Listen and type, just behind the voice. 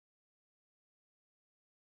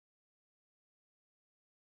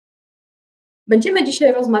Będziemy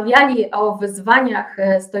dzisiaj rozmawiali o wyzwaniach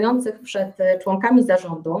stojących przed członkami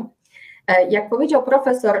zarządu. Jak powiedział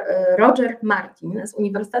profesor Roger Martin z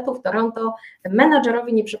Uniwersytetu w Toronto,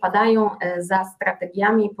 menadżerowie nie przypadają za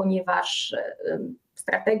strategiami, ponieważ w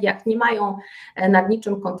strategiach nie mają nad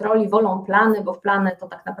niczym kontroli, wolą plany, bo w plany to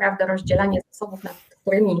tak naprawdę rozdzielanie zasobów, nad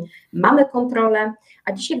którymi mamy kontrolę.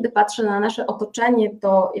 A dzisiaj, gdy patrzę na nasze otoczenie,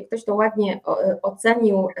 to jak ktoś to ładnie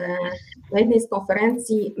ocenił na jednej z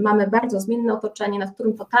konferencji, mamy bardzo zmienne otoczenie, nad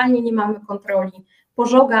którym totalnie nie mamy kontroli.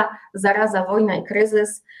 Pożoga, zaraza, wojna i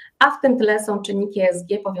kryzys, a w tym tle są czynniki ESG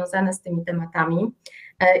powiązane z tymi tematami.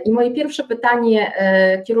 I moje pierwsze pytanie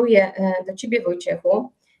kieruję do Ciebie,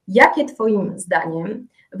 Wojciechu. Jakie Twoim zdaniem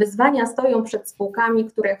wyzwania stoją przed spółkami,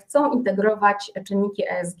 które chcą integrować czynniki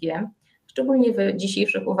ESG, szczególnie w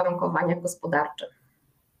dzisiejszych uwarunkowaniach gospodarczych?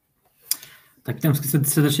 Tak, witam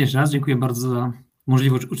serdecznie jeszcze raz. Dziękuję bardzo za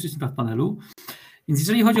możliwość uczestnictwa w panelu. Więc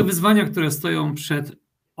jeżeli chodzi o wyzwania, które stoją przed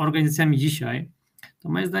organizacjami dzisiaj, to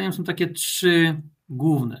moim zdaniem są takie trzy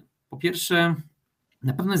główne. Po pierwsze,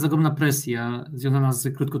 na pewno jest ogromna presja związana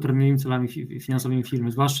z krótkoterminowymi celami finansowymi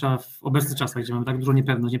firmy, zwłaszcza w obecnych czasach, gdzie mamy tak dużą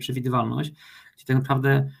niepewność, nieprzewidywalność, gdzie tak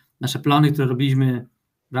naprawdę nasze plany, które robiliśmy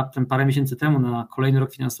raptem parę miesięcy temu na kolejny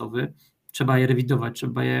rok finansowy, trzeba je rewidować,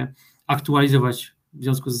 trzeba je aktualizować w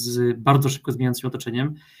związku z bardzo szybko zmieniającym się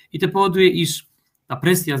otoczeniem i to powoduje, iż ta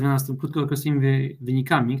presja związana z tym krótkookresowymi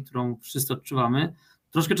wynikami, którą wszyscy odczuwamy,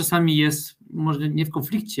 troszkę czasami jest, może nie w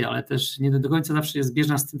konflikcie, ale też nie do końca zawsze jest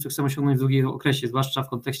zbieżna z tym, co chcemy osiągnąć w długim okresie, zwłaszcza w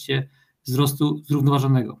kontekście wzrostu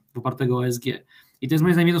zrównoważonego, opartego o ESG. I to jest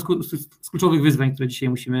moim zdaniem jedno z kluczowych wyzwań, które dzisiaj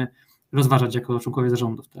musimy rozważać jako członkowie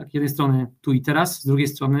zarządów. Tak? Z jednej strony tu i teraz, z drugiej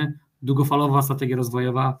strony długofalowa strategia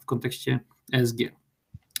rozwojowa w kontekście ESG.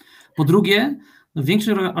 Po drugie,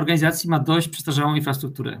 większość organizacji ma dość przestarzałą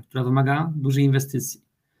infrastrukturę, która wymaga dużej inwestycji.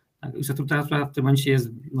 Tak, infrastruktura, która w tym momencie jest,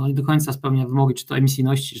 nie do końca spełnia wymogi, czy to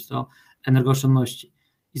emisyjności, czy to energooszczędności.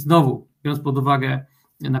 I znowu, biorąc pod uwagę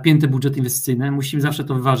napięte budżety inwestycyjne, musimy zawsze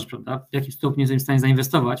to wyważyć, prawda? W jakim stopniu jesteśmy w stanie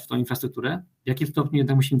zainwestować w tą infrastrukturę, w jakim stopniu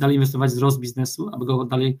jednak musimy dalej inwestować w wzrost biznesu, aby go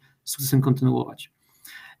dalej z sukcesem kontynuować.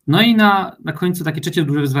 No i na końcu takie trzecie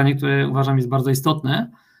duże wyzwanie, które uważam jest bardzo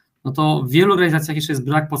istotne, no to w wielu organizacjach jeszcze jest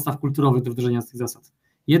brak podstaw kulturowych do wdrożenia tych zasad.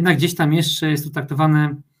 Jednak gdzieś tam jeszcze jest to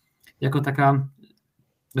traktowane jako taka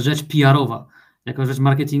rzecz PR-owa, jako rzecz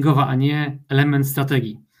marketingowa, a nie element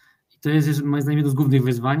strategii. I to jest moim zdaniem jedno z głównych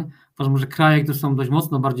wyzwań. Uważam, że kraje, które są dość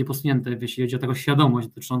mocno bardziej posunięte, jeśli chodzi o taką świadomość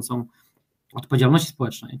dotyczącą odpowiedzialności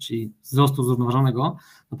społecznej, czyli wzrostu zrównoważonego,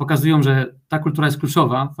 no pokazują, że ta kultura jest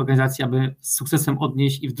kluczowa w organizacji, aby z sukcesem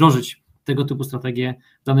odnieść i wdrożyć tego typu strategie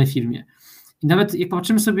w danej firmie. I nawet jak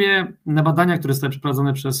popatrzymy sobie na badania, które zostały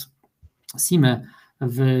przeprowadzone przez CIMę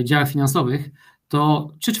w działach finansowych,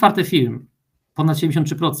 to 3/4 firm, ponad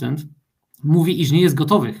 73%, mówi, iż nie jest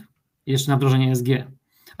gotowych jeszcze na wdrożenie ESG,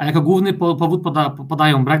 a jako główny powód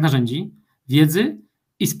podają brak narzędzi, wiedzy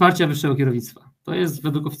i wsparcia wyższego kierownictwa. To jest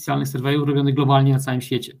według oficjalnych surveyów robionych globalnie na całym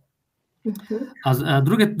świecie. A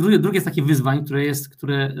drugie z takich wyzwań,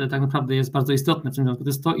 które tak naprawdę jest bardzo istotne w tym związku, to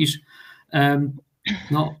jest to, iż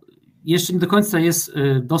jeszcze nie do końca jest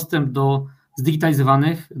dostęp do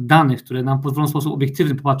zdigitalizowanych danych, które nam pozwolą w sposób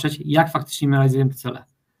obiektywny popatrzeć, jak faktycznie my realizujemy te cele.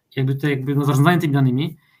 Zarządzanie tymi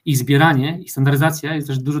danymi, ich zbieranie, ich standaryzacja jest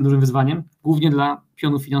też dużym wyzwaniem, głównie dla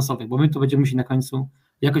pionów finansowych, bo my to będziemy musieli na końcu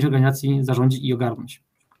jakoś organizacji zarządzić i ogarnąć.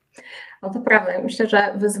 No to prawda. Myślę,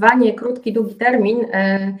 że wyzwanie krótki, długi termin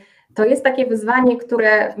to jest takie wyzwanie,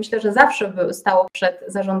 które myślę, że zawsze stało przed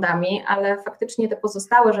zarządami, ale faktycznie te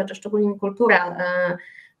pozostałe rzeczy, szczególnie kultura,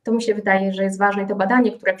 to mi się wydaje, że jest ważne i to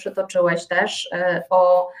badanie, które przytoczyłeś też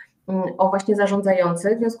o właśnie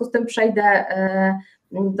zarządzających. W związku z tym przejdę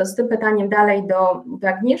z tym pytaniem dalej do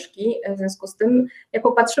Agnieszki. W związku z tym, jak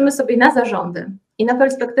popatrzymy sobie na zarządy i na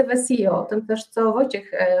perspektywę CEO, tym też, co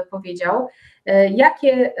Wojciech powiedział,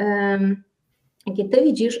 jakie Ty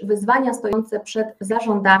widzisz wyzwania stojące przed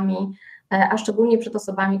zarządami, a szczególnie przed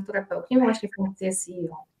osobami, które pełnią właśnie funkcję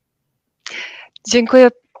CEO? Dziękuję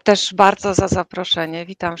też bardzo za zaproszenie.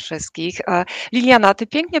 Witam wszystkich. Liliana, Ty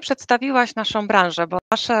pięknie przedstawiłaś naszą branżę, bo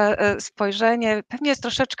nasze spojrzenie pewnie jest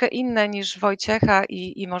troszeczkę inne niż Wojciecha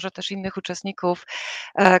i może też innych uczestników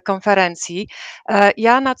konferencji.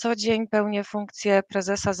 Ja na co dzień pełnię funkcję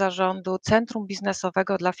prezesa zarządu Centrum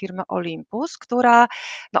Biznesowego dla firmy Olympus, która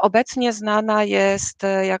obecnie znana jest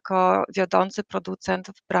jako wiodący producent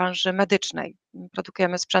w branży medycznej.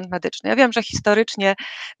 produkujemy sprzęt medyczny. Ja wiem, że historycznie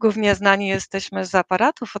głównie znani jesteśmy z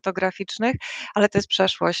aparatów fotograficznych, ale to jest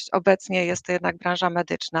przeszłość. Obecnie jest to jednak branża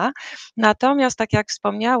medyczna. Natomiast, tak jak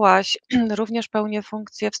wspomniałaś, również pełnię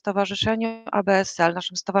funkcję w Stowarzyszeniu ABSL,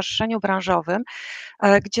 naszym stowarzyszeniu branżowym,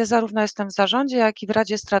 gdzie zarówno jestem w zarządzie, jak i w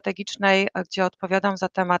Radzie Strategicznej, gdzie odpowiadam za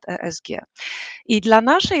temat ESG. I dla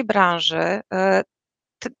naszej branży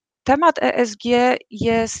temat ESG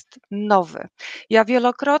jest nowy. Ja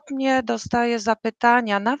wielokrotnie dostaję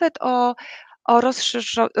zapytania nawet o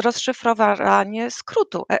rozszyfrowanie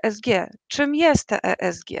skrótu ESG. Czym jest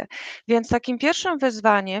ESG? Więc takim pierwszym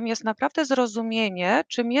wyzwaniem jest naprawdę zrozumienie,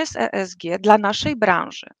 czym jest ESG dla naszej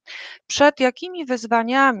branży. Przed jakimi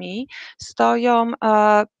wyzwaniami stoją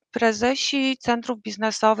prezesi centrów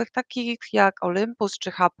biznesowych, takich jak Olympus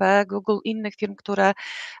czy HP, Google, innych firm,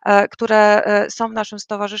 które są w naszym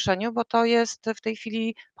stowarzyszeniu, bo to jest w tej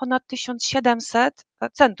chwili ponad 1700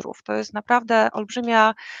 centrów. To jest naprawdę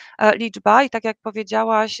olbrzymia liczba i tak jak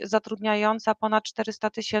powiedziałaś, zatrudniająca ponad 400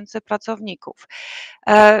 000 pracowników.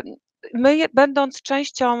 My, będąc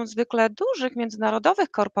częścią zwykle dużych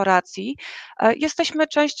międzynarodowych korporacji, jesteśmy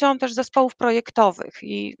częścią też zespołów projektowych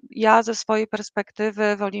i ja ze swojej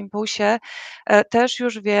perspektywy w Olympusie też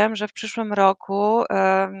już wiem, że w przyszłym roku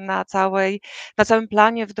na całym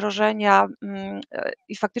planie wdrożenia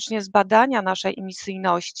i faktycznie zbadania naszej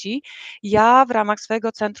emisyjności, ja w ramach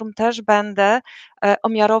swojego centrum też będę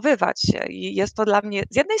omiarowywać się i jest to dla mnie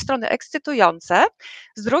z jednej strony ekscytujące,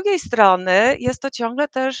 z drugiej strony jest to ciągle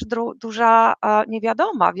też duża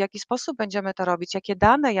niewiadoma, w jaki sposób będziemy to robić, jakie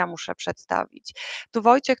dane ja muszę przedstawić. Tu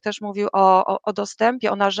Wojciech też mówił o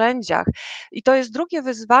dostępie, o narzędziach i to jest drugie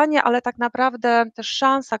wyzwanie, ale tak naprawdę też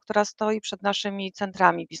szansa, która stoi przed naszymi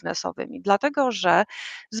centrami biznesowymi, dlatego że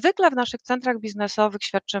zwykle w naszych centrach biznesowych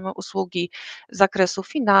świadczymy usługi z zakresu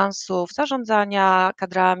finansów, zarządzania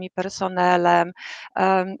kadrami, personelem,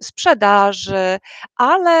 sprzedaży,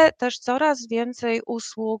 ale też coraz więcej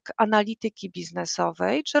usług analityki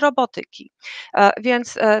biznesowej czy robotyki.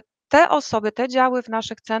 Więc te osoby, te działy w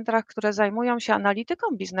naszych centrach, które zajmują się analityką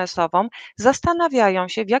biznesową, zastanawiają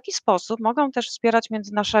się, w jaki sposób mogą też wspierać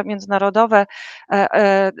nasze międzynarodowe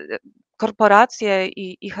korporacje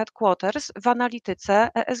i headquarters w analityce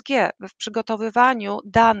ESG, w przygotowywaniu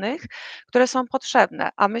danych, które są potrzebne.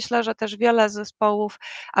 A myślę, że też wiele zespołów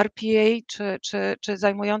RPA czy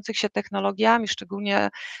zajmujących się technologiami, szczególnie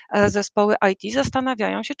zespoły IT,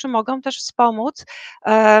 zastanawiają się, czy mogą też wspomóc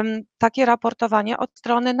takie raportowanie od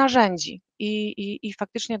strony narzędzi i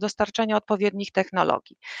faktycznie dostarczenia odpowiednich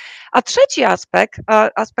technologii. A trzeci aspekt,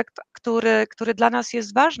 który dla nas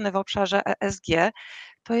jest ważny w obszarze ESG,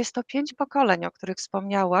 to jest to 5 pokoleń, o których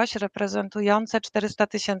wspomniałaś, reprezentujące 400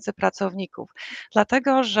 000 pracowników.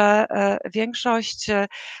 Dlatego, że większość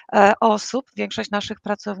osób, większość naszych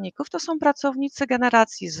pracowników to są pracownicy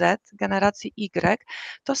generacji Z, generacji Y.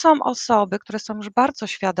 To są osoby, które są już bardzo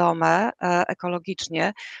świadome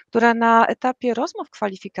ekologicznie, które na etapie rozmów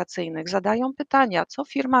kwalifikacyjnych zadają pytania, co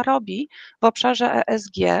firma robi w obszarze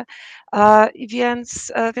ESG,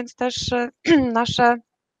 więc też nasze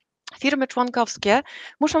firmy członkowskie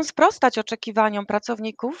muszą sprostać oczekiwaniom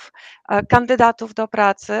pracowników, kandydatów do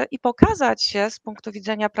pracy i pokazać się z punktu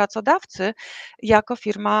widzenia pracodawcy jako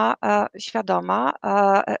firma świadoma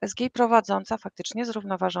ESG prowadząca faktycznie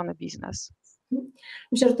zrównoważony biznes.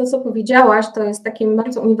 Myślę, że to, co powiedziałaś, to jest takim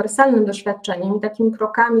bardzo uniwersalnym doświadczeniem i takimi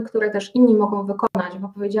krokami, które też inni mogą wykonać, bo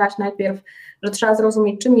powiedziałaś najpierw, że trzeba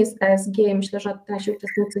zrozumieć, czym jest ESG. Myślę, że nasi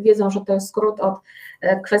uczestnicy wiedzą, że to jest skrót od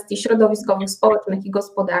kwestii środowiskowych, społecznych i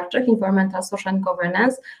gospodarczych, environmental, social and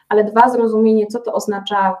governance, ale dwa, zrozumienie, co to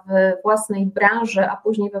oznacza w własnej branży, a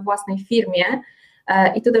później we własnej firmie.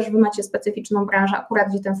 I tu też wy macie specyficzną branżę, akurat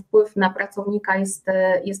gdzie ten wpływ na pracownika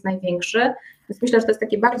jest największy. Więc myślę, że to jest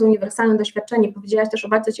takie bardzo uniwersalne doświadczenie. Powiedziałaś też o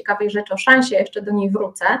bardzo ciekawej rzeczy, o szansie, jeszcze do niej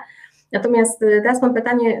wrócę. Natomiast teraz mam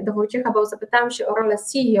pytanie do Wojciecha, bo zapytałam się o rolę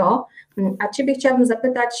CEO, a Ciebie chciałabym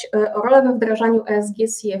zapytać o rolę we wdrażaniu ESG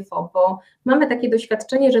CFO, bo mamy takie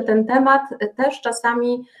doświadczenie, że ten temat też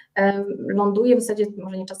czasami ląduje, w zasadzie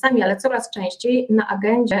może nie czasami, ale coraz częściej na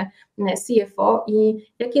agendzie CFO i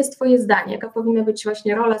jakie jest Twoje zdanie, jaka powinna być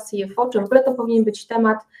właśnie rola CFO, czy w ogóle to powinien być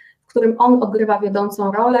temat, w którym on odgrywa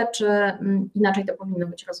wiodącą rolę, czy inaczej to powinno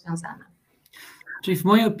być rozwiązane? Czyli w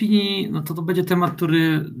mojej opinii no to będzie temat,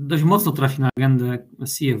 który dość mocno trafi na agendę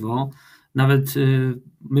CFO. Nawet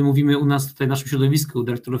my mówimy u nas tutaj w naszym środowisku u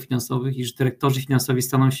dyrektorów finansowych, iż dyrektorzy finansowi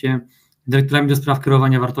staną się dyrektorami do spraw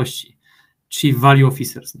kreowania wartości, Chief Value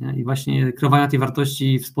Officers, nie? I właśnie kreowania tej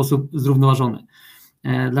wartości w sposób zrównoważony.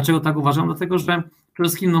 Dlaczego tak uważam? Dlatego, że przede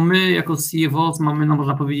wszystkim no my jako CFO mamy, no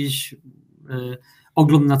można powiedzieć,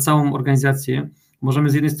 ogląd na całą organizację. Możemy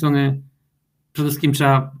z jednej strony przede wszystkim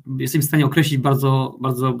jesteśmy w stanie określić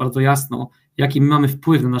bardzo jasno, jaki my mamy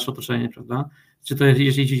wpływ na nasze otoczenie, prawda? Czy to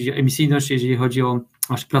jeżeli chodzi o emisyjność, czy jeżeli chodzi o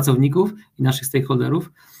naszych pracowników i naszych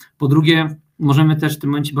stakeholderów. Po drugie, możemy też w tym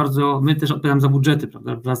momencie my też odpowiadamy za budżety,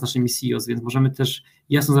 prawda, wraz z naszymi CEOs, więc możemy też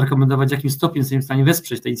jasno zarekomendować, w jakim stopniu jesteśmy w stanie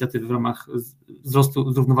wesprzeć te inicjatywy w ramach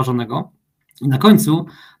wzrostu zrównoważonego. I na końcu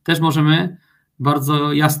też możemy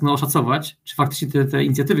bardzo jasno oszacować, czy faktycznie te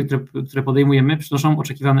inicjatywy, które podejmujemy, przynoszą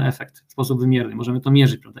oczekiwany efekt w sposób wymierny. Możemy to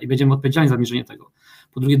mierzyć, prawda? I będziemy odpowiedzialni za mierzenie tego.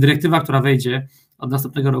 Po drugie, dyrektywa, która wejdzie od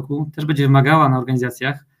następnego roku, też będzie wymagała na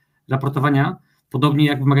organizacjach raportowania, podobnie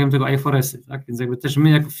jak wymagają tego IFRS-y, tak? Więc jakby też my,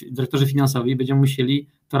 jako dyrektorzy finansowi, będziemy musieli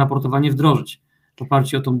to raportowanie wdrożyć w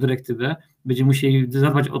oparciu o tą dyrektywę. Będziemy musieli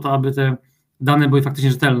zadbać o to, aby te dane były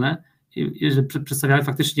faktycznie rzetelne i że przedstawiały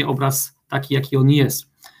faktycznie obraz taki, jaki on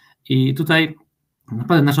jest. I tutaj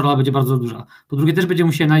naprawdę nasza rola będzie bardzo duża. Po drugie, też będziemy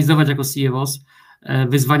musieli analizować jako CEOs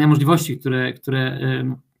wyzwania, możliwości,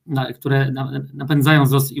 które napędzają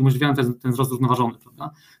wzrost i umożliwiają ten wzrost zrównoważony,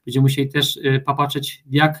 prawda? Będziemy musieli też popatrzeć,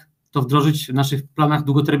 jak to wdrożyć w naszych planach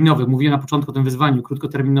długoterminowych. Mówiłem na początku o tym wyzwaniu,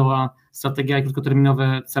 krótkoterminowa strategia i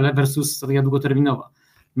krótkoterminowe cele versus strategia długoterminowa.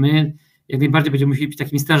 My jak najbardziej będziemy musieli być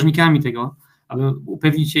takimi strażnikami tego, aby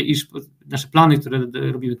upewnić się, iż nasze plany, które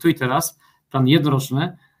robimy tu i teraz, plany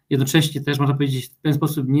jednoroczne, jednocześnie też, można powiedzieć, w ten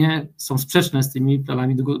sposób nie są sprzeczne z tymi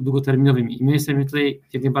planami długoterminowymi. I my jesteśmy tutaj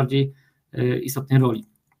w jak najbardziej istotnej roli.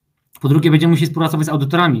 Po drugie, będziemy musieli współpracować z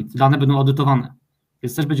audytorami, dane będą audytowane,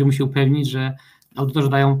 więc też będziemy musieli upewnić, że audytorzy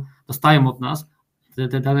dostają od nas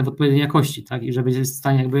te dane w odpowiedniej jakości, tak? I że będzie w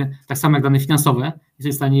stanie jakby, tak samo jak dane finansowe, jest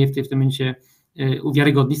w stanie je w tym momencie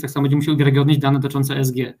uwiarygodnić, tak samo będziemy musieli uwiarygodnić dane dotyczące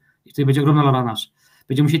ESG. I tutaj będzie ogromna rola nasza.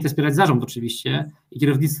 Będziemy musieli też wspierać zarząd oczywiście i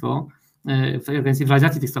kierownictwo w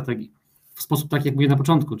realizacji tych strategii w sposób taki, jak mówiłem na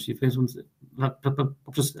początku, czyli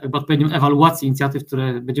poprzez odpowiednią ewaluację inicjatyw,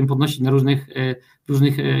 które będziemy podnosić na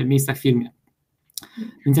różnych miejscach w firmie.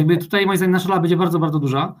 Więc jakby tutaj moim zdaniem nasza rola będzie bardzo, bardzo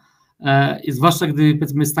duża, zwłaszcza gdy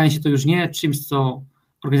powiedzmy stanie się to już nie czymś, co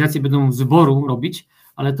organizacje będą z wyboru robić,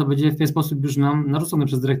 ale to będzie w ten sposób już nam narzucone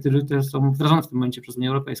przez dyrektywy, które są wdrażane w tym momencie przez Unię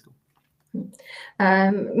Europejską.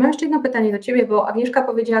 Mam jeszcze jedno pytanie do Ciebie, bo Agnieszka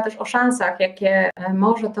powiedziała też o szansach, jakie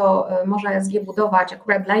może ESG budować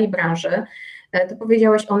akurat dla jej branży. Ty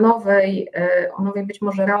powiedziałeś o nowej być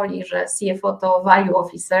może roli, że CFO to value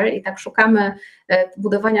officer i tak szukamy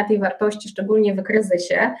budowania tej wartości, szczególnie w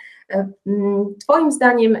kryzysie. Twoim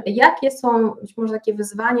zdaniem, jakie są być może takie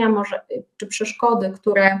wyzwania, czy przeszkody,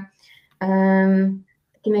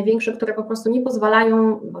 takie największe, które po prostu nie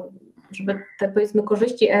pozwalają, żeby te powiedzmy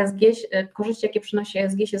korzyści, jakie przynosi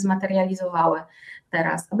ESG, się zmaterializowały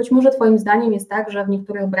teraz. A być może Twoim zdaniem jest tak, że w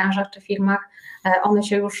niektórych branżach czy firmach one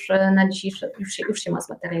się już na dziś już się ma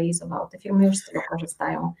zmaterializowały, te firmy już z tego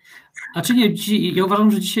korzystają. A czy nie, ja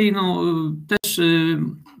uważam, że dzisiaj też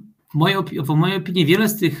w mojej opinii wiele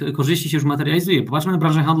z tych korzyści się już materializuje. Popatrzmy na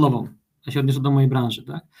branżę handlową. Ja się odniosę do mojej branży,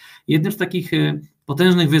 tak? Jednym z takich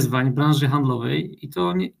potężnych wyzwań branży handlowej, i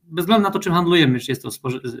to bez względu na to, czym handlujemy, czy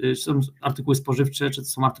są artykuły spożywcze, czy to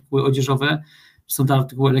są artykuły odzieżowe, czy są to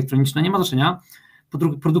artykuły elektroniczne, nie ma znaczenia.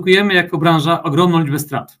 Produkujemy jako branża ogromną liczbę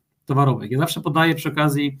strat towarowych. Ja zawsze podaję przy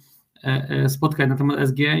okazji spotkań na temat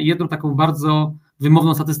ESG jedną taką bardzo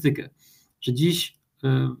wymowną statystykę, że dziś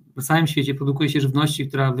w całym świecie produkuje się żywności,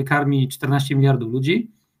 która wykarmi 14 miliardów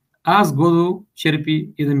ludzi, a z głodu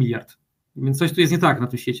cierpi 1 miliard. Więc coś tu jest nie tak na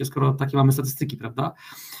tym świecie, skoro takie mamy statystyki, prawda?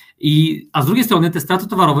 A z drugiej strony te straty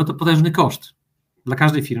towarowe to potężny koszt dla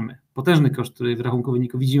każdej firmy. Potężny koszt, który w rachunku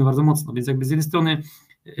wyniku widzimy bardzo mocno. Więc jakby z jednej strony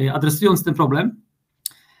adresując ten problem,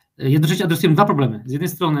 jednocześnie adresujemy dwa problemy. Z jednej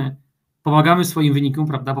strony pomagamy swoim wynikom,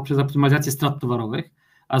 prawda, poprzez optymalizację strat towarowych,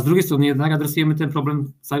 a z drugiej strony jednak adresujemy ten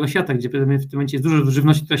problem całego świata, gdzie w tym momencie jest dużo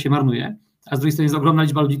żywności, która się marnuje, a z drugiej strony jest ogromna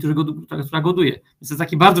liczba ludzi, która głoduje. Więc to jest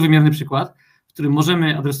taki bardzo wymierny przykład, w którym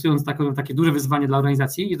możemy, adresując takie duże wyzwanie dla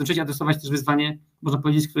organizacji, jednocześnie adresować też wyzwanie, można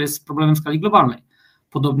powiedzieć, które jest problemem w skali globalnej.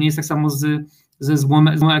 Podobnie jest tak samo ze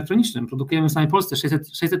złomem elektronicznym. Produkujemy w samej Polsce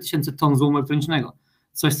 600 tysięcy ton złomu elektronicznego.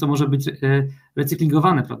 Coś, co może być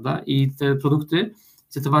recyklingowane, prawda? I te produkty,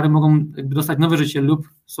 te towary mogą dostać nowe życie lub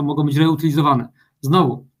mogą być reutylizowane.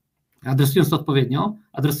 Znowu, adresując to odpowiednio,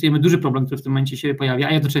 adresujemy duży problem, który w tym momencie się pojawia,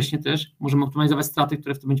 a jednocześnie też możemy optymalizować straty,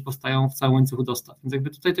 które w tym momencie powstają w całym łańcuchu dostaw. Więc jakby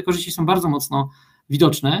tutaj te korzyści są bardzo mocno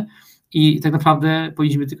widoczne i tak naprawdę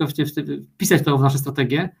powinniśmy tylko wpisać to w nasze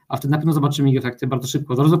strategie, a wtedy na pewno zobaczymy ich efekty bardzo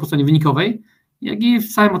szybko, zarówno po stronie wynikowej, jak i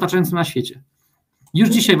w całym otaczającym nas świecie. Już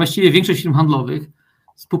dzisiaj właściwie większość firm handlowych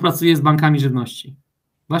współpracuje z bankami żywności.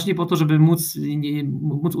 Właśnie po to, żeby móc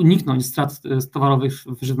uniknąć strat towarowych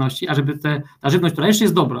w żywności, a żeby ta żywność, która jeszcze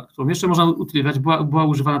jest dobra, którą jeszcze można utylizować, była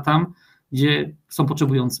używana tam, gdzie są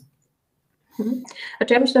potrzebujący.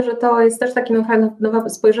 Znaczy ja myślę, że to jest też takie nowe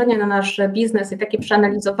spojrzenie na nasz biznes i takie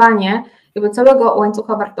przeanalizowanie jakby całego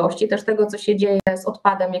łańcucha wartości, też tego, co się dzieje z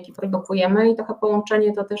odpadem, jaki produkujemy i trochę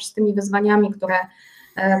połączenie to też z tymi wyzwaniami,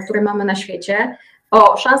 które mamy na świecie.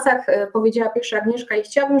 O szansach powiedziała pierwsza Agnieszka i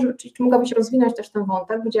chciałabym, czy mogłabyś rozwinąć też ten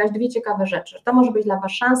wątek, powiedziałaś dwie ciekawe rzeczy, że to może być dla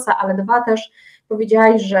Was szansa, ale dwa też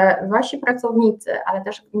powiedziałaś, że Wasi pracownicy, ale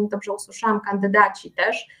też, jak dobrze usłyszałam, kandydaci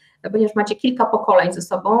też, ponieważ macie kilka pokoleń ze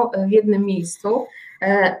sobą w jednym miejscu,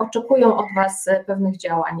 oczekują od Was pewnych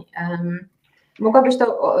działań. Mogłabyś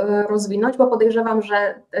to rozwinąć, bo podejrzewam,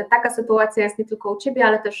 że taka sytuacja jest nie tylko u Ciebie,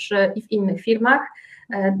 ale też i w innych firmach.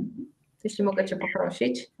 Jeśli mogę Cię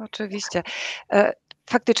poprosić. Oczywiście.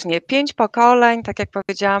 Faktycznie 5 pokoleń, tak jak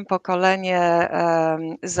powiedziałam, pokolenie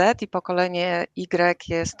Z i pokolenie Y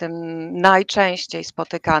jest tym najczęściej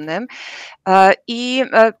spotykanym. I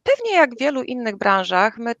pewnie jak w wielu innych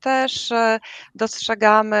branżach, my też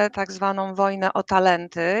dostrzegamy tak zwaną wojnę o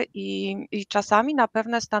talenty i czasami na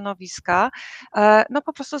pewne stanowiska no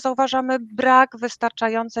po prostu zauważamy brak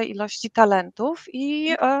wystarczającej ilości talentów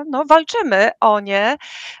i no walczymy o nie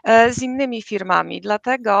z innymi firmami.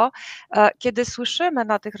 Dlatego kiedy słyszymy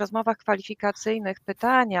na tych rozmowach kwalifikacyjnych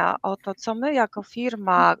pytania o to, co my jako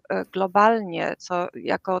firma globalnie, co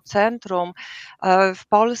jako centrum w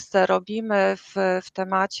Polsce robimy w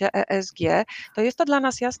temacie ESG, to jest to dla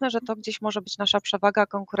nas jasne, że to gdzieś może być nasza przewaga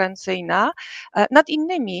konkurencyjna nad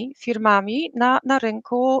innymi firmami na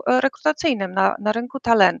rynku rekrutacyjnym, na rynku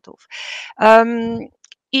talentów.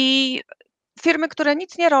 I firmy, które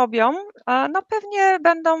nic nie robią, no pewnie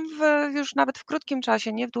będą już nawet w krótkim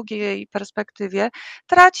czasie, nie w długiej perspektywie,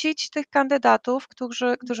 tracić tych kandydatów,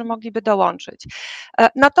 którzy mogliby dołączyć.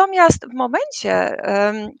 Natomiast w momencie,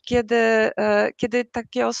 kiedy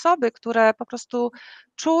takie osoby, które po prostu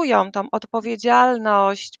czują tą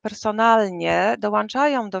odpowiedzialność personalnie,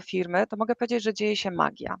 dołączają do firmy, to mogę powiedzieć, że dzieje się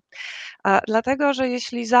magia. Dlatego, że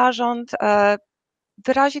jeśli zarząd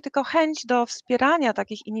wyrazi tylko chęć do wspierania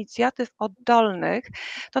takich inicjatyw oddolnych,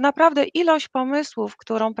 to naprawdę ilość pomysłów,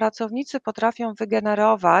 którą pracownicy potrafią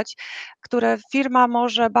wygenerować, które firma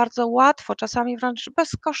może bardzo łatwo, czasami wręcz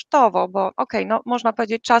bezkosztowo, bo no można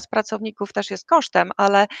powiedzieć, czas pracowników też jest kosztem,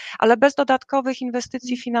 ale bez dodatkowych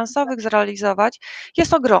inwestycji finansowych zrealizować,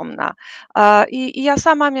 jest ogromna. I ja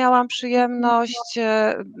sama miałam przyjemność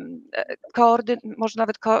może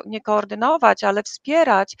nawet nie koordynować, ale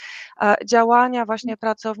wspierać działania właśnie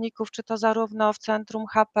pracowników, czy to zarówno w centrum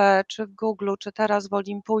HP, czy w Google, czy teraz w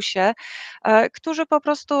Olympusie, którzy po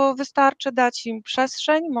prostu wystarczy dać im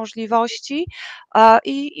przestrzeń, możliwości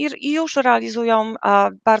i już realizują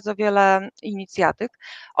bardzo wiele inicjatyw.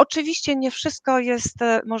 Oczywiście nie wszystko jest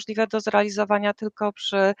możliwe do zrealizowania tylko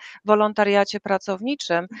przy wolontariacie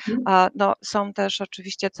pracowniczym. No, są też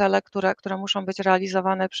oczywiście cele, które muszą być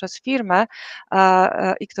realizowane przez firmę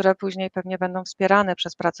i które później pewnie będą wspierane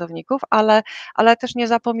przez pracowników, ale też nie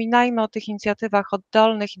zapominajmy o tych inicjatywach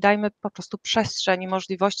oddolnych i dajmy po prostu przestrzeń i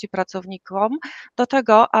możliwości pracownikom do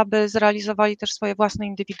tego, aby zrealizowali też swoje własne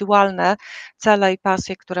indywidualne cele i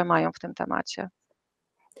pasje, które mają w tym temacie.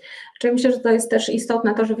 Czyli myślę, że to jest też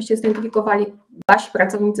istotne, to, żebyście zidentyfikowali, Wasi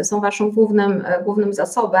pracownicy są Waszym głównym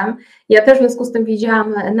zasobem. Ja też w związku z tym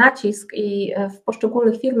widziałam nacisk i w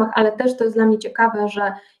poszczególnych firmach, ale też to jest dla mnie ciekawe,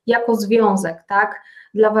 że jako związek, tak,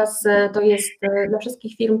 dla Was to jest, dla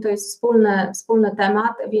wszystkich firm to jest wspólny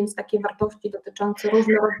temat, więc takie wartości dotyczące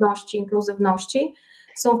różnorodności, inkluzywności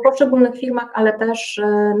są w poszczególnych firmach, ale też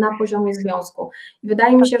na poziomie związku. I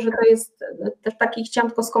wydaje mi się, że to jest też taki, chciałam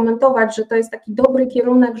tylko skomentować, że to jest taki dobry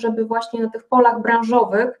kierunek, żeby właśnie na tych polach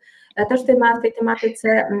branżowych też w tej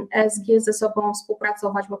tematyce ESG ze sobą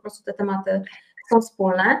współpracować, bo po prostu te tematy są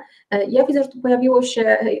wspólne. Ja widzę, że tu pojawiło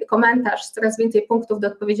się komentarz z coraz więcej punktów do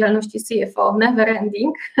odpowiedzialności CFO, never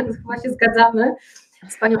ending, chyba się zgadzamy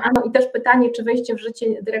z Panią Anną i też pytanie, czy wejście w życie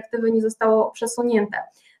dyrektywy nie zostało przesunięte.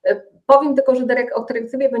 Powiem tylko, że o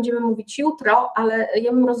dyrektywie będziemy mówić jutro, ale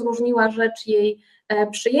ja bym rozróżniła rzecz jej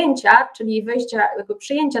przyjęcia, czyli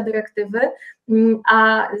przyjęcia dyrektywy,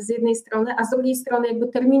 a z jednej strony, a z drugiej strony jakby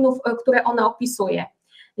terminów, które ona opisuje.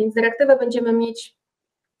 Więc dyrektywę będziemy mieć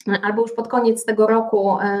albo już pod koniec tego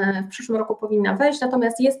roku, w przyszłym roku powinna wejść,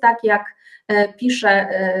 natomiast jest tak, jak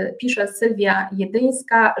pisze Sylwia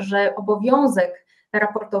Jedyńska, że obowiązek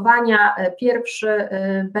raportowania pierwszy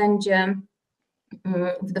będzie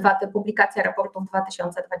publikacja raportów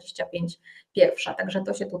 2025 pierwsza, także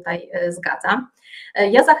to się tutaj zgadza.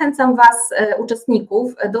 Ja zachęcam Was,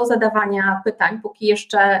 uczestników, do zadawania pytań, póki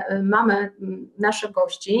jeszcze mamy naszych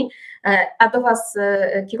gości, a do Was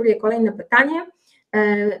kieruję kolejne pytanie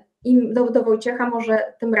i do Wojciecha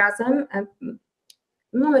może tym razem.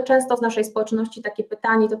 mamy często z naszej społeczności takie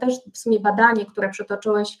pytanie, to też w sumie badanie, które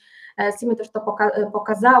przytoczyłeś, CIMA też to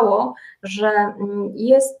pokazało, że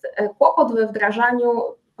jest kłopot we wdrażaniu,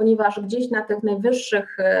 ponieważ gdzieś na tych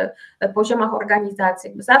najwyższych poziomach organizacji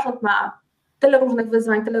jakby zarząd ma tyle różnych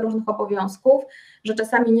wyzwań, tyle różnych obowiązków, że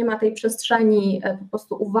czasami nie ma tej przestrzeni po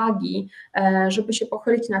prostu uwagi, żeby się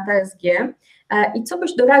pochylić nad ESG. I co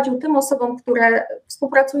byś doradził tym osobom, które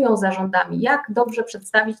współpracują z zarządami? Jak dobrze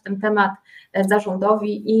przedstawić ten temat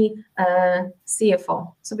zarządowi i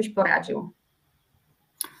CFO? Co byś poradził?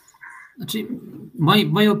 Znaczy, w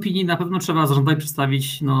mojej opinii na pewno trzeba zarządowi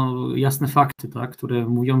przedstawić jasne fakty, tak, które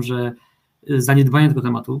mówią, że zaniedbanie tego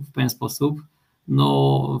tematu w pewien sposób,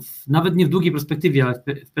 nawet nie w długiej perspektywie, ale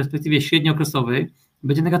w perspektywie średniookresowej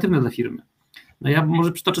będzie negatywne dla firmy. Ja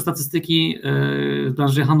może przytoczę statystyki z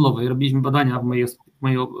branży handlowej. Robiliśmy badania w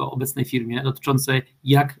mojej obecnej firmie dotyczące,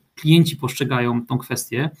 jak klienci postrzegają tą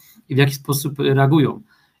kwestię i w jaki sposób reagują.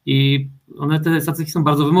 I te statystyki są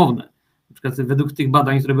bardzo wymowne. Na przykład według tych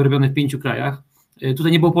badań, które były robione w 5 krajach,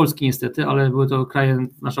 tutaj nie było Polski niestety, ale były to kraje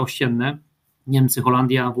nasze ościenne, Niemcy,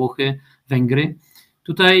 Holandia, Włochy, Węgry.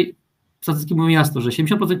 Tutaj statystyki mówią jasno, że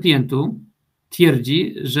 70% klientów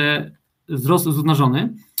twierdzi, że wzrost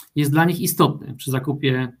zrównoważony jest dla nich istotny przy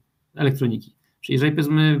zakupie elektroniki. Czyli jeżeli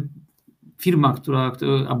powiedzmy firma,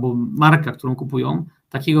 albo marka, którą kupują,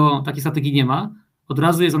 takiej strategii nie ma, od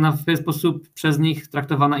razu jest ona w pewien sposób przez nich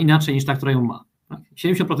traktowana inaczej niż ta, która ją ma.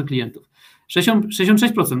 70% klientów.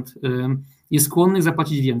 66% jest skłonnych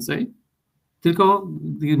zapłacić więcej, tylko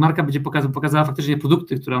gdy marka będzie pokazała faktycznie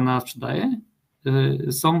produkty, które ona sprzedaje,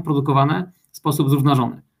 są produkowane w sposób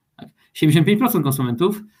zrównoważony. 75%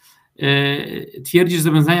 konsumentów twierdzi, że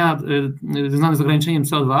zobowiązania związane z ograniczeniem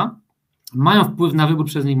CO2 mają wpływ na wybór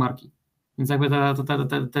przez nich marki. Więc jakby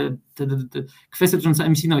te kwestie dotyczące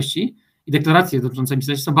emisyjności i deklaracje dotyczące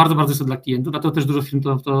emisyjności są bardzo, bardzo istotne dla klientów, dlatego też dużo firm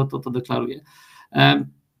to deklaruje.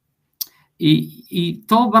 I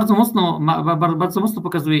to bardzo mocno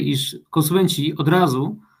pokazuje, iż konsumenci od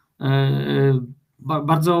razu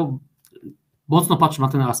bardzo mocno patrzą na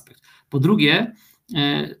ten aspekt. Po drugie,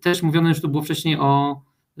 też mówiono już, to było wcześniej o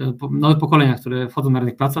nowych pokoleniach, które wchodzą na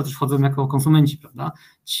rynek pracy, a też wchodzą jako konsumenci, prawda?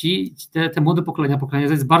 Te młode pokolenia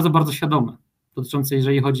jest bardzo, bardzo świadome dotyczące,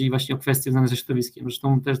 jeżeli chodzi właśnie o kwestie związane ze środowiskiem.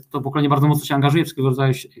 Zresztą też to pokolenie bardzo mocno się angażuje w wszelkiego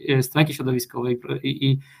rodzaju strajki środowiskowe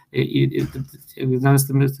i związane z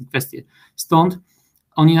tym kwestie. Stąd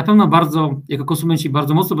oni na pewno jako konsumenci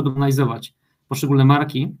bardzo mocno będą analizować poszczególne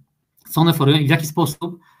marki, co one oferują i w jaki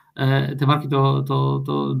sposób te marki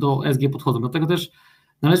do ESG podchodzą. Dlatego też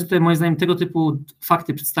należy tutaj, moim zdaniem, tego typu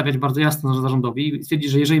fakty przedstawiać bardzo jasno zarządowi i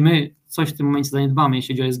stwierdzić, że jeżeli my coś w tym momencie zaniedbamy,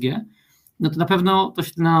 jeśli chodzi o ESG, no to na pewno to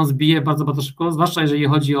się na nas bije bardzo, bardzo szybko, zwłaszcza jeżeli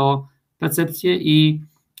chodzi o percepcję i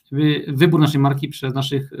wybór naszej marki przez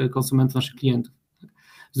naszych konsumentów, naszych klientów.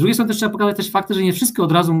 Z drugiej strony też trzeba pokazać też fakty, że nie wszystko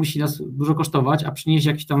od razu musi nas dużo kosztować, a przynieść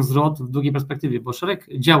jakiś tam zwrot w długiej perspektywie, bo szereg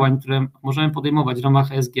działań, które możemy podejmować w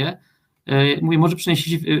ramach ESG, może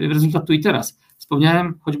przynieść rezultat tu i teraz.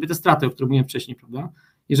 Wspomniałem choćby te straty, o których mówiłem wcześniej, prawda?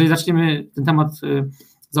 Jeżeli zaczniemy ten temat,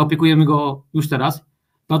 zaopiekujemy go już teraz,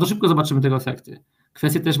 bardzo szybko zobaczymy tego efekty.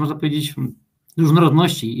 Kwestie też, można powiedzieć,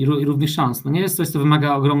 różnorodności i równych szans. No nie jest coś, co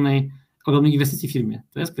wymaga ogromnej inwestycji w firmie.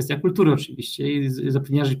 To jest kwestia kultury oczywiście i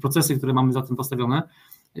zapewnienia, że procesy, które mamy za tym postawione,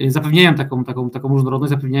 zapewniają taką różnorodność,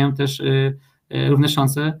 zapewniają też równe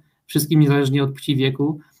szanse wszystkim, niezależnie od płci,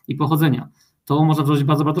 wieku i pochodzenia. To można wdrożyć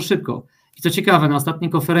bardzo, bardzo szybko. I co ciekawe, na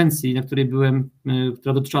ostatniej konferencji, na której byłem,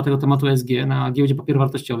 która dotyczyła tego tematu ESG, na giełdzie papierów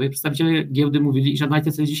wartościowych, przedstawiciele giełdy mówili, że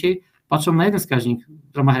analitycy dzisiaj patrzą na jeden wskaźnik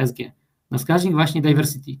w ramach ESG, na wskaźnik właśnie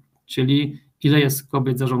diversity, czyli ile jest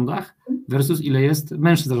kobiet w zarządach versus ile jest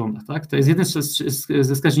mężczyzn w zarządach. Tak? To jest jeden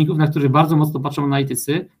ze wskaźników, na który bardzo mocno patrzą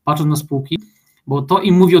analitycy, patrzą na spółki, bo to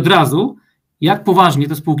im mówi od razu, jak poważnie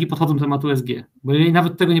te spółki podchodzą do tematu ESG. Bo jeżeli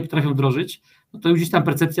nawet tego nie potrafią wdrożyć, no to już gdzieś tam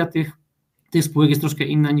percepcja tych spółek jest troszkę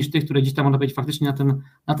inna niż tych, które gdzieś tam, można powiedzieć, faktycznie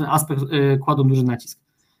na ten aspekt kładą duży nacisk.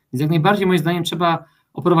 Więc jak najbardziej, moim zdaniem, trzeba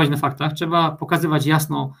operować na faktach, trzeba pokazywać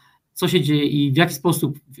jasno, co się dzieje i w jaki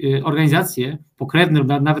sposób organizacje pokrewne lub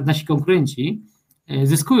nawet nasi konkurenci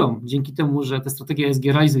zyskują dzięki temu, że te strategie ESG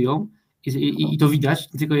realizują i to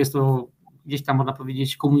widać, nie tylko jest to gdzieś tam, można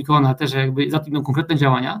powiedzieć, komunikowane, ale też jakby za tym idą konkretne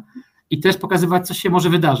działania i też pokazywać, co się może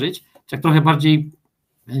wydarzyć, czy jak trochę bardziej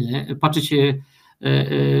patrzeć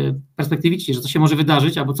perspektywicznie, że co się może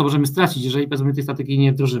wydarzyć, albo co możemy stracić, jeżeli powiedzmy tej strategii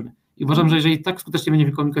nie wdrożymy. I uważam, że jeżeli tak skutecznie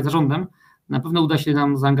będziemy komunikować z zarządem, na pewno uda się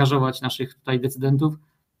nam zaangażować naszych tutaj decydentów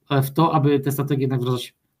w to, aby te strategie jednak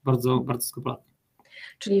wdrażać bardzo, bardzo skrupulatnie.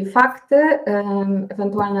 Czyli fakty,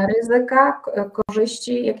 ewentualne ryzyka,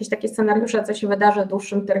 korzyści, jakieś takie scenariusze, co się wydarzy w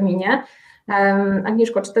dłuższym terminie,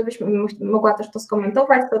 Agnieszko, czy Ty byś mogła też to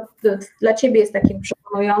skomentować? To dla Ciebie jest takie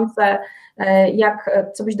przekonujące,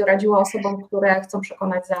 co byś doradziła osobom, które chcą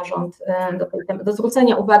przekonać zarząd do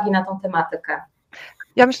zwrócenia uwagi na tą tematykę?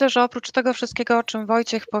 Ja myślę, że oprócz tego wszystkiego, o czym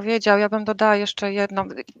Wojciech powiedział, ja bym dodała jeszcze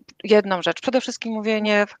jedną rzecz. Przede wszystkim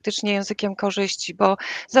mówienie faktycznie językiem korzyści, bo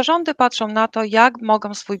zarządy patrzą na to, jak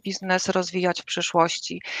mogą swój biznes rozwijać w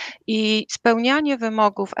przyszłości. I spełnianie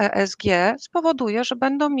wymogów ESG spowoduje, że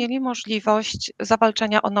będą mieli możliwość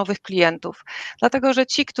zawalczenia o nowych klientów. Dlatego, że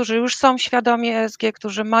ci, którzy już są świadomi ESG,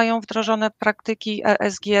 którzy mają wdrożone praktyki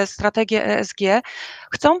ESG, strategie ESG,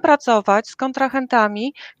 chcą pracować z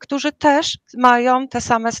kontrahentami, którzy też mają te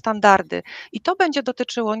same standardy. I to będzie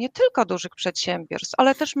dotyczyło nie tylko dużych przedsiębiorstw,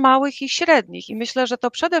 ale też małych i średnich. I myślę, że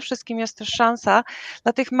to przede wszystkim jest też szansa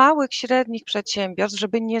dla tych małych, średnich przedsiębiorstw,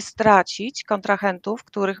 żeby nie stracić kontrahentów,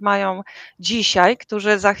 których mają dzisiaj,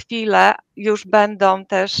 którzy za chwilę już będą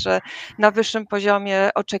też na wyższym poziomie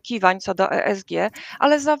oczekiwań co do ESG,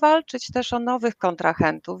 ale zawalczyć też o nowych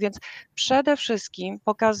kontrahentów, więc przede wszystkim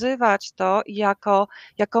pokazywać to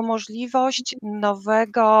jako możliwość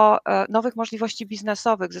nowych możliwości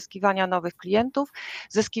biznesowych, zyskiwania nowych klientów,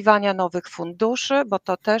 zyskiwania nowych funduszy, bo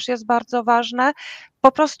to też jest bardzo ważne.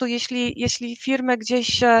 Po prostu jeśli firmy gdzieś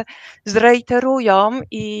się zreiterują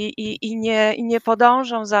i nie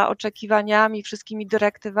podążą za oczekiwaniami, wszystkimi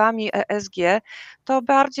dyrektywami ESG, to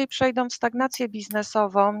bardziej przejdą w stagnację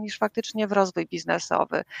biznesową niż faktycznie w rozwój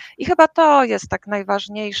biznesowy. I chyba to jest tak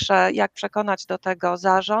najważniejsze, jak przekonać do tego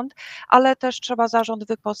zarząd, ale też trzeba zarząd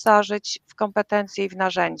wyposażyć w kompetencje i w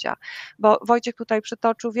narzędzia. Bo Wojciech tutaj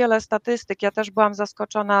przytoczył wiele statystyk. Ja też byłam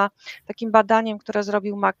zaskoczona takim badaniem, które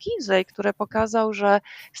zrobił McKinsey, które pokazał, że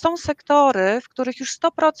są sektory, w których już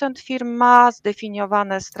 100% firm ma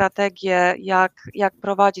zdefiniowane strategie, jak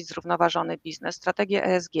prowadzić zrównoważony biznes, strategię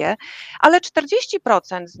ESG, ale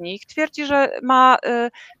 40% z nich twierdzi, że ma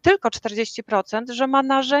tylko 40%, że ma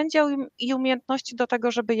narzędzia i umiejętności do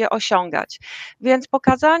tego, żeby je osiągać. Więc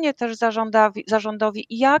pokazanie też zarządowi,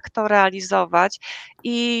 jak to realizować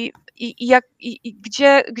i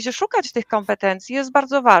gdzie szukać tych kompetencji jest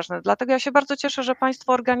bardzo ważne. Dlatego ja się bardzo cieszę, że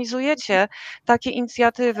Państwo organizujecie takie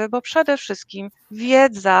inicjatywy, bo przede wszystkim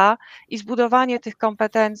wiedza i zbudowanie tych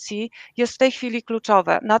kompetencji jest w tej chwili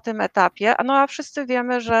kluczowe na tym etapie. No a wszyscy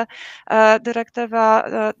wiemy, że dyrektywa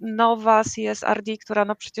nowa CSRD,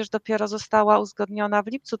 która przecież dopiero została uzgodniona w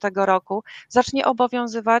lipcu tego roku, zacznie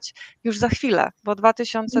obowiązywać już za chwilę, bo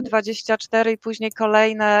 2024 i później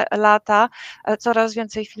kolejne lata coraz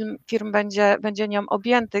więcej firm będzie nią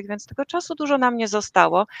objętych, więc tego czasu dużo nam nie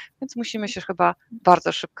zostało, więc musimy się chyba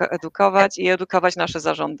bardzo szybko edukować i edukować nasze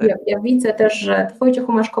zarządy. Ja widzę też, że Ty,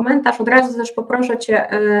 Wojciechu, masz komentarz. Od razu też poproszę Cię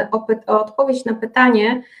o odpowiedź na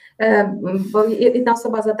pytanie, bo jedna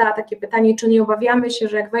osoba zadała takie pytanie, czy nie obawiamy się,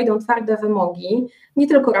 że jak wejdą twarde wymogi, nie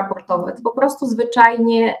tylko raportowe, to po prostu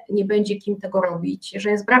zwyczajnie nie będzie kim tego robić, że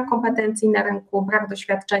jest brak kompetencji na rynku, brak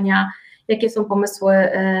doświadczenia. Jakie są pomysły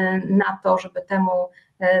na to, żeby temu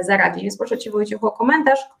zaradzić? Więc proszę Cię, Wojciechu, o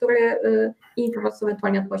komentarz, i po prostu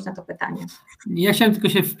ewentualnie odpowiedź na to pytanie. Ja chciałem tylko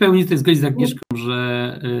się w pełni tutaj zgodzić z Agnieszką,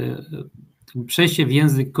 że przejście w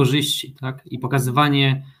język korzyści, tak, i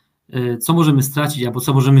pokazywanie, co możemy stracić albo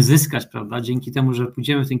co możemy zyskać, prawda, dzięki temu, że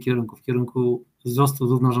pójdziemy w tym kierunku, w kierunku wzrostu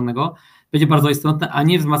zrównoważonego, będzie bardzo istotne, a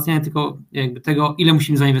nie wzmacnianie tylko jakby tego, ile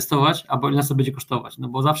musimy zainwestować, albo ile nas to będzie kosztować. No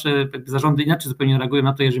bo zawsze zarządy inaczej zupełnie reagują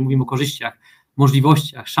na to, jeżeli mówimy o korzyściach,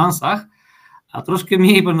 możliwościach, szansach, a troszkę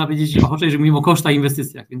mniej można powiedzieć ochoczo, jeżeli mówimy o kosztach i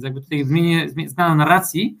inwestycjach. Więc jakby tutaj zmiana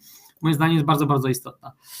narracji, moim zdaniem, jest bardzo, bardzo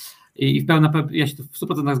istotna. I ja się tu w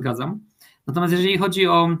 100% zgadzam. Natomiast jeżeli chodzi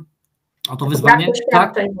o to wyzwanie,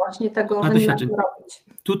 tak, właśnie tego, że nie robić.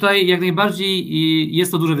 Tutaj jak najbardziej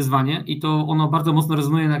jest to duże wyzwanie i to ono bardzo mocno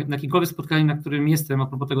rezonuje na jakimkolwiek spotkaniu, na którym jestem a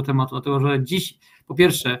propos tego tematu, dlatego że dziś po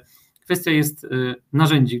pierwsze kwestia jest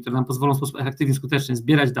narzędzi, które nam pozwolą w sposób efektywny, skuteczny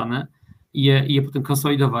zbierać dane i je potem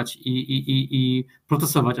konsolidować i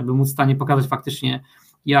procesować, aby móc w stanie pokazać faktycznie,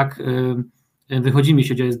 jak wychodzimy,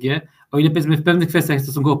 jeśli chodzi o ESG. O ile powiedzmy w pewnych kwestiach jest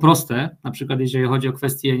stosunkowo proste, na przykład jeżeli chodzi o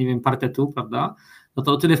kwestię, nie wiem, parytetu, prawda, no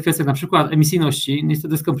to o tyle w kwestiach na przykład emisyjności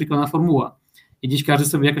niestety skomplikowana formuła. I dziś każdy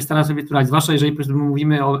sobie jakoś stara sobie wybrać, zwłaszcza jeżeli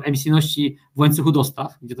mówimy o emisyjności w łańcuchu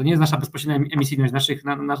dostaw, gdzie to nie jest nasza bezpośrednia emisyjność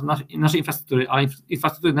naszej infrastruktury, ale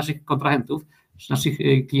infrastruktury naszych kontrahentów, czy naszych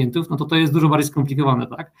klientów, no to jest dużo bardziej skomplikowane,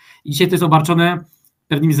 tak? I dzisiaj to jest obarczone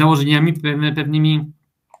pewnymi założeniami, pewnymi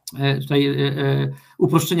tutaj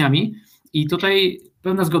uproszczeniami i tutaj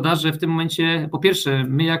pełna zgoda, że w tym momencie po pierwsze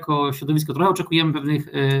my jako środowisko trochę oczekujemy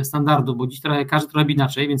pewnych standardów, bo dziś każdy trochę robi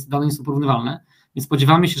inaczej, więc dane nie są porównywalne, więc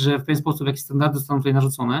spodziewamy się, że w pewien sposób jakieś standardy zostaną tutaj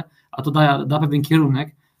narzucone, a to da pewien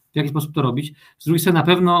kierunek, w jaki sposób to robić. Z drugiej strony na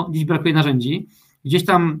pewno dziś brakuje narzędzi. Gdzieś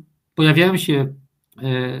tam pojawiają się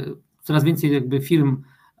coraz więcej jakby firm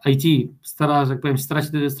IT, stara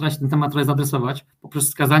się ten temat trochę zaadresować, poprzez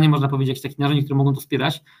wskazanie, można powiedzieć, jakichś takich narzędzi, które mogą to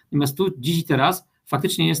wspierać. Natomiast tu, dziś i teraz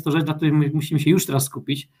faktycznie jest to rzecz, na której musimy się już teraz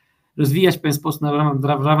skupić, rozwijać w pewien sposób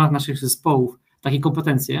w ramach naszych zespołów takie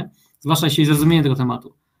kompetencje, zwłaszcza jeśli zrozumienie tego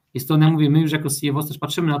tematu. Jest to, ja mówię, my już jako CFO też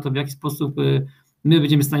patrzymy na to, w jaki sposób my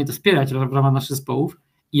będziemy w stanie to wspierać w ramach naszych zespołów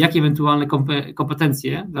i jakie ewentualne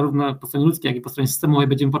kompetencje, zarówno po stronie ludzkiej, jak i po stronie systemowej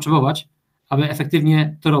będziemy potrzebować, aby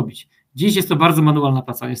efektywnie to robić. Dziś jest to bardzo manualna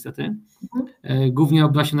praca niestety, głównie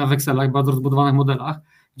opiera się na Excelach, bardzo rozbudowanych modelach.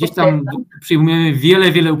 Gdzieś tam przyjmujemy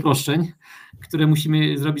wiele uproszczeń, które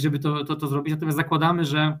musimy zrobić, żeby to zrobić, natomiast zakładamy,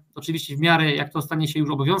 że oczywiście w miarę jak to stanie się już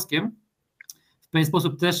obowiązkiem, w pewien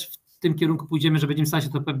sposób też w tym kierunku pójdziemy, że będziemy starać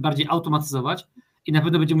się to bardziej automatyzować i na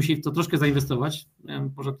pewno będziemy musieli w to troszkę zainwestować,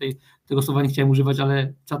 może tego słowa nie chciałem używać,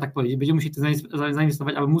 ale trzeba tak powiedzieć, będziemy musieli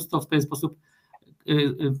zainwestować, aby móc to w pewien sposób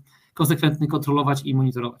konsekwentny kontrolować i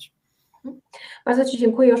monitorować. Bardzo Ci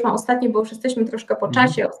dziękuję. Już mam ostatnie, bo już jesteśmy troszkę po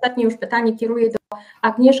czasie. Ostatnie już pytanie kieruję do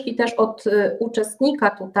Agnieszki, też od uczestnika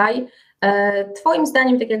tutaj. Twoim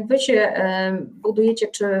zdaniem, tak jak Wy się budujecie,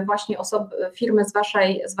 czy właśnie firmy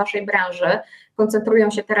z Waszej branży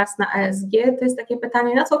koncentrują się teraz na ESG, to jest takie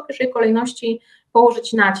pytanie, na co w pierwszej kolejności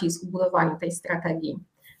położyć nacisk w budowaniu tej strategii,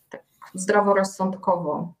 tak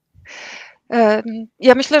zdroworozsądkowo?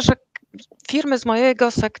 Ja myślę, że firmy z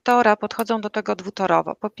mojego sektora podchodzą do tego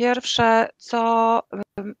dwutorowo. Po pierwsze,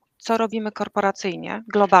 co robimy korporacyjnie,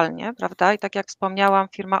 globalnie, prawda? I tak jak wspomniałam,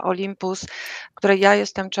 firma Olympus, której ja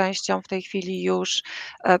jestem częścią, w tej chwili już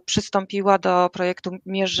przystąpiła do projektu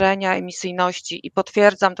mierzenia emisyjności i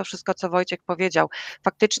potwierdzam to wszystko, co Wojciech powiedział.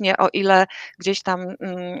 Faktycznie, o ile gdzieś tam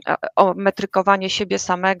metrykowanie siebie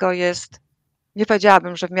samego jest, nie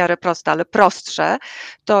powiedziałabym, że w miarę proste, ale prostsze,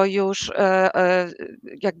 to już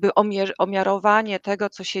jakby omiarowanie tego,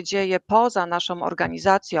 co się dzieje poza naszą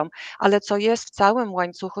organizacją, ale co jest w całym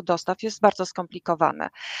łańcuchu dostaw, jest bardzo skomplikowane.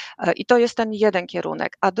 I to jest ten jeden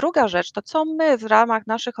kierunek. A druga rzecz, to co my w ramach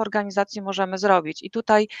naszych organizacji możemy zrobić. I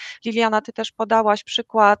tutaj, Liliana, Ty też podałaś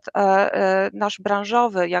przykład nasz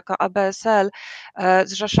branżowy jako ABSL,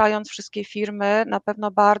 zrzeszając wszystkie firmy, na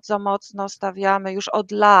pewno bardzo mocno stawiamy już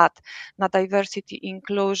od lat na diversity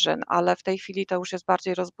inclusion, ale w tej chwili to już jest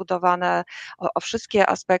bardziej rozbudowane o wszystkie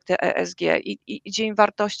aspekty ESG i Dzień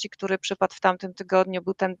Wartości, który przypadł w tamtym tygodniu,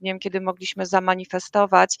 był tym dniem, kiedy mogliśmy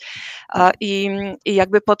zamanifestować i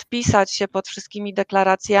jakby podpisać się pod wszystkimi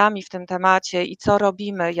deklaracjami w tym temacie i co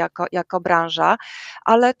robimy jako branża,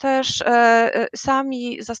 ale też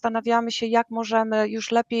sami zastanawiamy się, jak możemy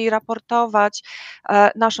już lepiej raportować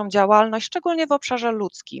naszą działalność, szczególnie w obszarze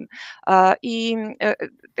ludzkim. I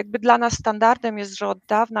jakby dla nas standardem jest, że od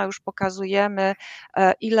dawna już pokazujemy,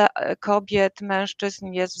 ile kobiet, mężczyzn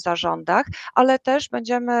jest w zarządach, ale też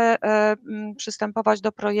będziemy przystępować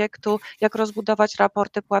do projektu, jak rozbudować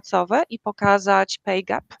raporty płacowe i pokazać pay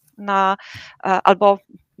gap albo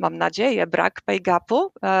mam nadzieję, brak pay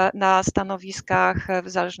gapu na stanowiskach w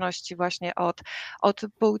zależności właśnie od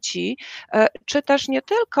płci, czy też nie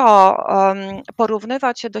tylko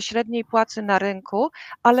porównywać się do średniej płacy na rynku,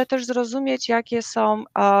 ale też zrozumieć, jakie są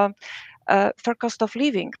fair cost of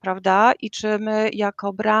living, prawda? I czy my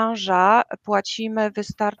jako branża płacimy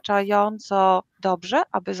wystarczająco dobrze,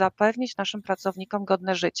 aby zapewnić naszym pracownikom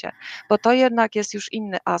godne życie, bo to jednak jest już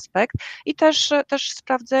inny aspekt i też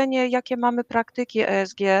sprawdzenie, jakie mamy praktyki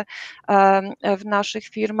ESG w naszych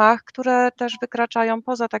firmach, które też wykraczają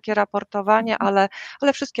poza takie raportowanie,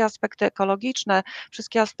 ale wszystkie aspekty ekologiczne,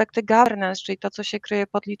 wszystkie aspekty governance, czyli to, co się kryje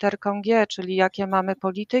pod literką G, czyli jakie mamy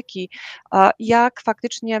polityki, jak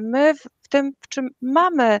faktycznie my w tym, w czym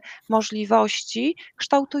mamy możliwości,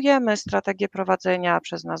 kształtujemy strategię prowadzenia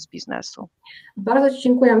przez nas biznesu. Bardzo Ci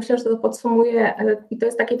dziękuję. Myślę, że to podsumuje i to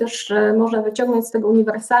jest takie też, można wyciągnąć z tego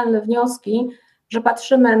uniwersalne wnioski, że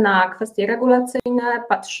patrzymy na kwestie regulacyjne,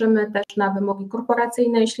 patrzymy też na wymogi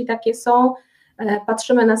korporacyjne, jeśli takie są,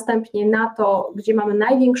 patrzymy następnie na to, gdzie mamy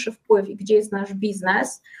największy wpływ i gdzie jest nasz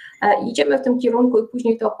biznes. Idziemy w tym kierunku i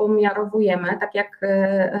później to pomiarowujemy, tak jak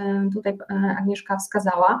tutaj Agnieszka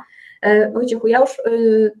wskazała. Wojciechu, ja już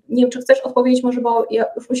nie wiem, czy chcesz odpowiedzieć może, bo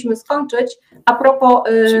już musimy skończyć, a propos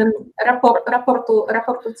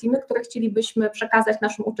raportu CIMY, który chcielibyśmy przekazać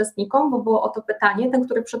naszym uczestnikom, bo było o to pytanie, ten,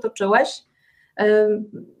 który przytoczyłeś.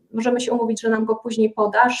 Możemy się umówić, że nam go później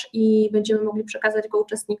podasz i będziemy mogli przekazać go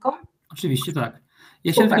uczestnikom? Oczywiście tak.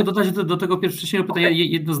 Ja chciałem tylko dodać do tego pierwszego pytania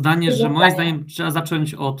jedno zdanie, że moim zdaniem trzeba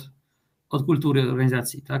zacząć od kultury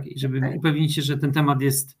organizacji, tak? I żeby upewnić się, że ten temat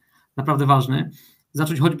jest naprawdę ważny.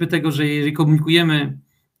 Zacząć choćby tego, że jeżeli komunikujemy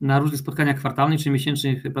na różnych spotkaniach kwartalnych czy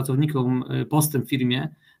miesięcznych pracownikom postęp w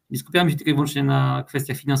firmie. Nie skupiamy się tylko i wyłącznie na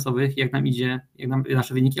kwestiach finansowych, jak nam idzie, jak nam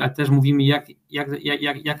nasze wyniki, ale też mówimy, jak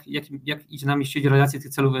idzie nam, jeśli chodzi o realizację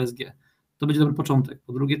tych celów ESG. To będzie dobry początek.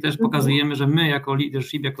 Po drugie też pokazujemy, że my jako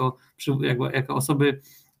leadership, jako osoby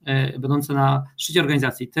będące na szczycie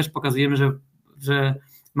organizacji, też pokazujemy, że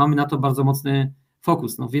mamy na to bardzo mocny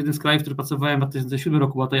fokus. No, w jednym z krajów, który pracowałem w 2007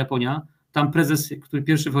 roku, była to Japonia, tam prezes, który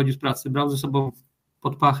pierwszy wychodził z pracy, brał ze sobą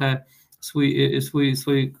pod pachę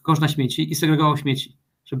swój kosz na śmieci i segregował śmieci,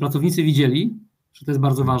 żeby pracownicy widzieli, że to jest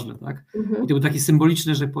bardzo ważne. Tak? I to był taki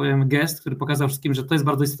symboliczny, że powiem, gest, który pokazał wszystkim, że to jest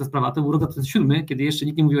bardzo istotna sprawa. To był rok 2007, kiedy jeszcze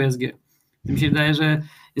nikt nie mówił o ESG. Mi się wydaje, że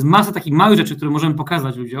jest masa takich małych rzeczy, które możemy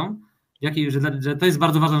pokazać ludziom, że to jest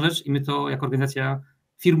bardzo ważna rzecz i my to jako organizacja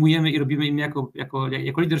firmujemy i robimy i my jako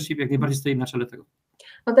leadership jak najbardziej stoimy na czele tego.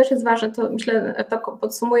 No też jest ważne, to myślę, to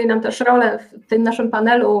podsumuje nam też rolę w tym naszym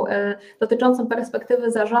panelu dotyczącym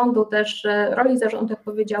perspektywy zarządu, też roli zarządu, jak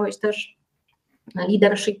powiedziałeś, też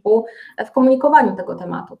leadershipu w komunikowaniu tego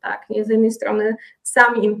tematu, tak? Z jednej strony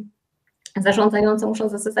sami zarządzający muszą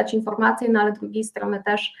zasysać informacje, no ale z drugiej strony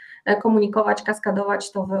też komunikować,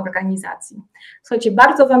 kaskadować to w organizacji. Słuchajcie,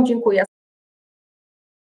 bardzo Wam dziękuję.